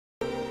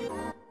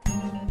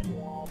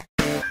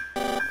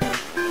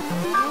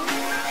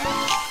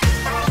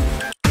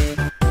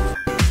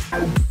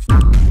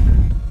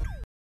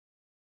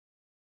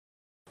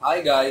Hi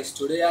guys,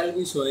 today I'll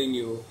be showing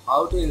you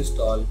how to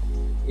install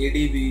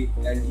ADB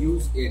and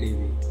use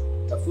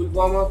ADB. The full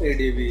form of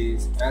ADB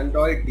is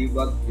Android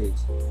Debug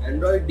Page.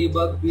 Android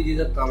Debug Page is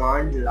a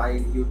command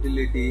line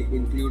utility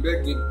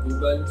included with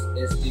Google's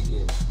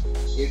SDK.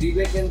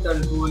 ADB can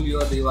control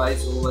your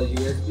device over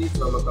USB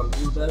from a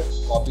computer,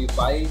 copy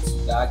files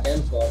back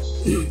and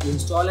forth,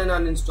 install and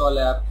uninstall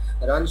app,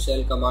 run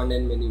shell command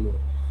and many more.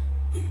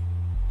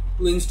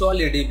 To install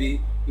ADB,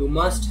 you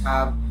must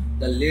have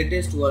the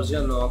latest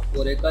version of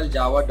Oracle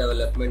Java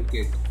Development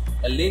Kit,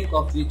 a link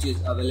of which is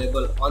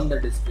available on the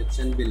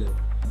description below.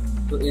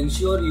 To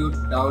ensure you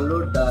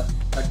download the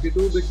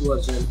 32-bit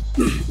version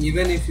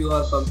even if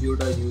your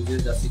computer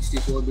uses the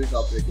 64-bit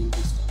operating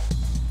system.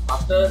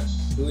 After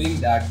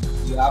doing that,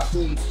 you have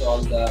to install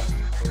the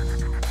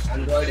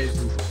Android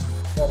SDK.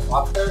 So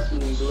after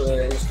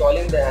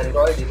installing the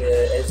Android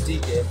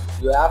SDK,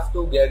 you have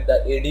to get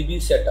the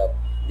ADB setup.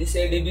 This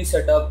ADB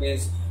setup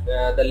is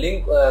the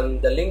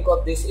link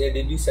of this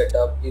ADB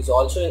setup is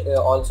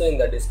also in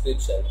the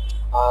description.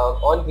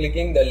 On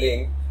clicking the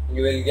link,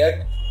 you will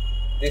get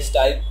this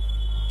type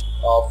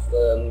of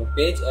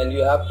page, and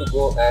you have to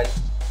go and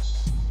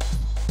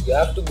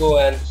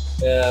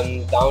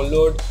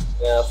download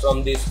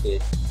from this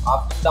page.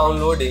 After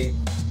downloading,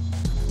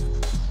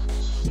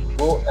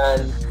 go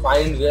and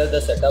find where the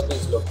setup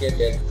is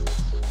located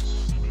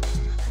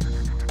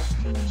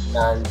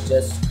and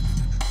just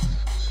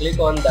click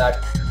on that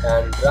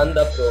and run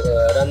the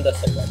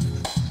setup.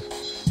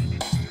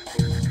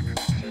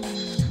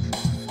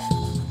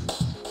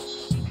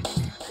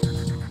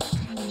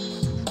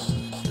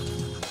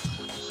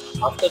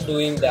 After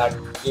doing that,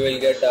 you will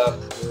get a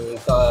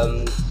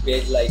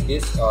page like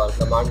this or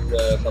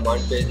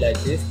command page like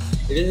this.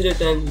 It is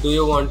written, do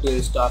you want to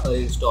install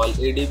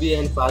ADB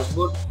and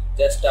fastboot?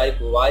 Just type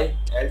Y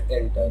and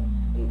enter.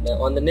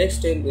 On the next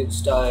step,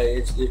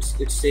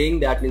 it's saying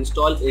that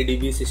install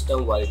ADB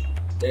system wide.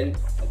 Then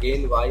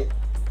again Y,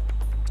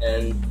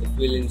 and it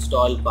will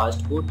install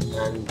fastboot,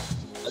 and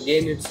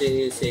again it's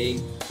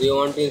saying do you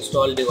want to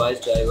install device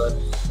driver.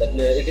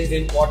 It is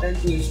important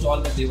to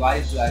install the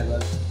device driver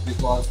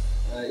because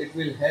it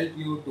will help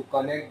you to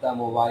connect the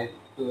mobile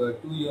to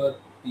your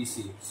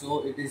PC.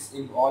 So it is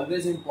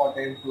always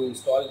important to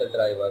install the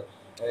driver,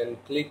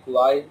 and click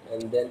Y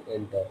and then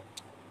enter.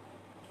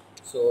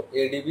 So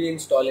ADB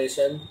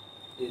installation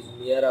is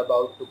near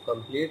about to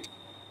complete,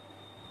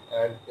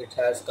 and it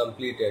has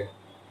completed.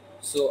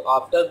 So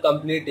after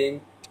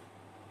completing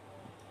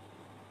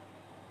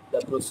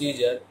the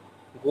procedure,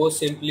 go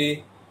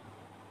simply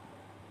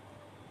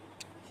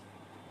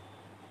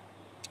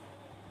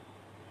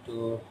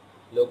to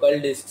local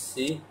disk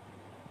C,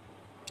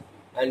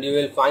 and you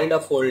will find a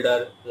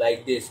folder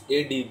like this,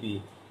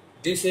 ADB.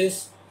 This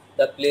is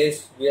the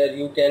place where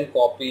you can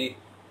copy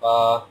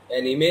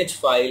an image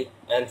file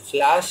and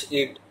flash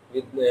it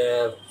with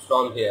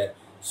from here.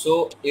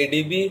 So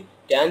ADB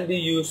can be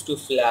used to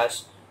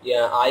flash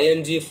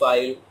ING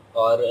file,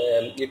 or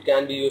it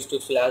can be used to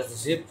flash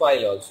zip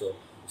file also.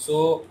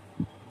 So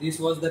this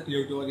was the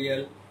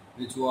tutorial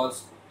which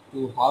was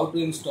to how to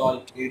install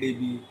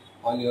ADB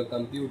on your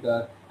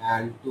computer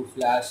and to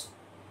flash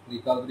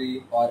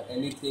recovery or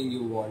anything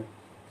you want.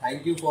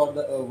 Thank you for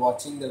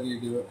watching the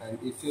video, and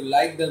if you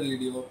like the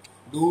video,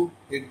 do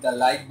hit the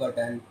like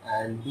button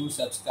and do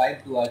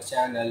subscribe to our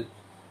channel.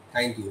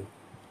 Thank you.